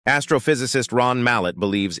Astrophysicist Ron Mallett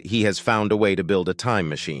believes he has found a way to build a time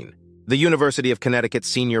machine. The University of Connecticut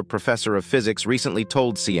senior professor of physics recently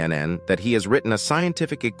told CNN that he has written a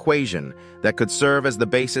scientific equation that could serve as the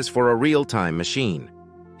basis for a real-time machine.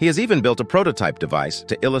 He has even built a prototype device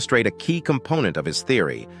to illustrate a key component of his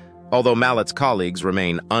theory, although Mallett's colleagues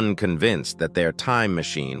remain unconvinced that their time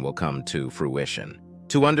machine will come to fruition.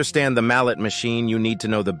 To understand the Mallett machine, you need to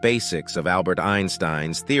know the basics of Albert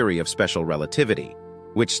Einstein's theory of special relativity,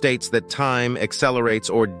 which states that time accelerates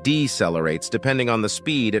or decelerates depending on the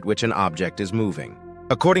speed at which an object is moving.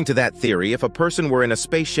 According to that theory, if a person were in a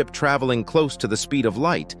spaceship traveling close to the speed of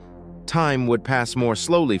light, time would pass more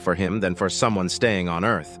slowly for him than for someone staying on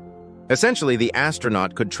Earth. Essentially, the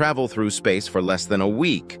astronaut could travel through space for less than a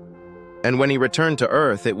week, and when he returned to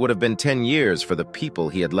Earth, it would have been 10 years for the people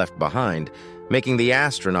he had left behind, making the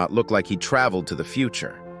astronaut look like he traveled to the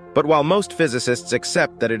future. But while most physicists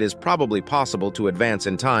accept that it is probably possible to advance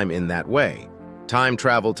in time in that way, time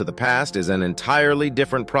travel to the past is an entirely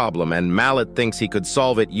different problem, and Mallett thinks he could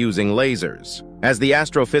solve it using lasers. As the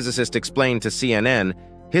astrophysicist explained to CNN,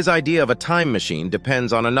 his idea of a time machine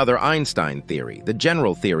depends on another Einstein theory, the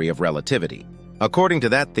general theory of relativity. According to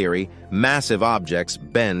that theory, massive objects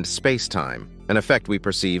bend space-time, an effect we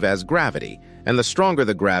perceive as gravity, and the stronger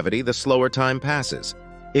the gravity, the slower time passes.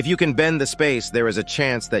 If you can bend the space, there is a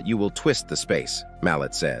chance that you will twist the space,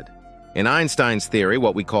 Mallett said. In Einstein's theory,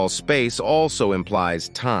 what we call space also implies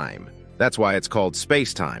time. That's why it's called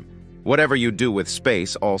space-time. Whatever you do with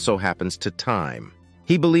space also happens to time.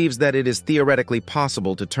 He believes that it is theoretically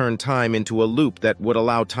possible to turn time into a loop that would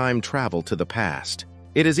allow time travel to the past.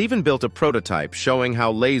 It has even built a prototype showing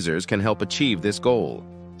how lasers can help achieve this goal.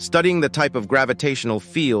 Studying the type of gravitational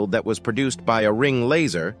field that was produced by a ring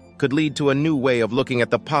laser could lead to a new way of looking at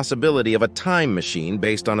the possibility of a time machine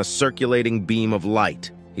based on a circulating beam of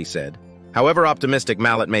light, he said. However optimistic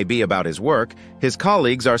Mallett may be about his work, his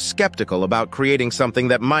colleagues are skeptical about creating something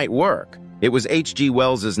that might work. It was H.G.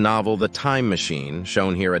 Wells's novel The Time Machine,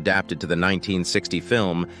 shown here adapted to the 1960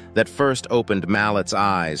 film, that first opened Mallett's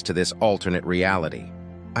eyes to this alternate reality.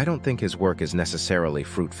 I don't think his work is necessarily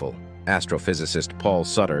fruitful, astrophysicist Paul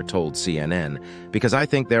Sutter told CNN, because I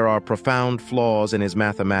think there are profound flaws in his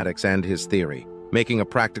mathematics and his theory, making a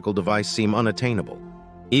practical device seem unattainable.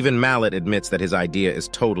 Even Mallett admits that his idea is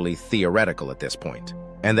totally theoretical at this point,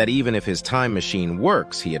 and that even if his time machine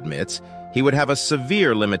works, he admits, he would have a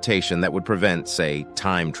severe limitation that would prevent, say,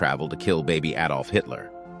 time travel to kill baby Adolf Hitler.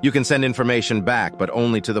 You can send information back, but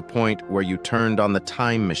only to the point where you turned on the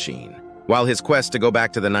time machine. While his quest to go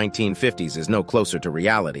back to the 1950s is no closer to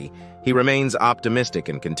reality, he remains optimistic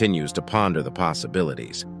and continues to ponder the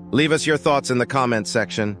possibilities. Leave us your thoughts in the comments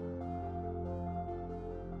section.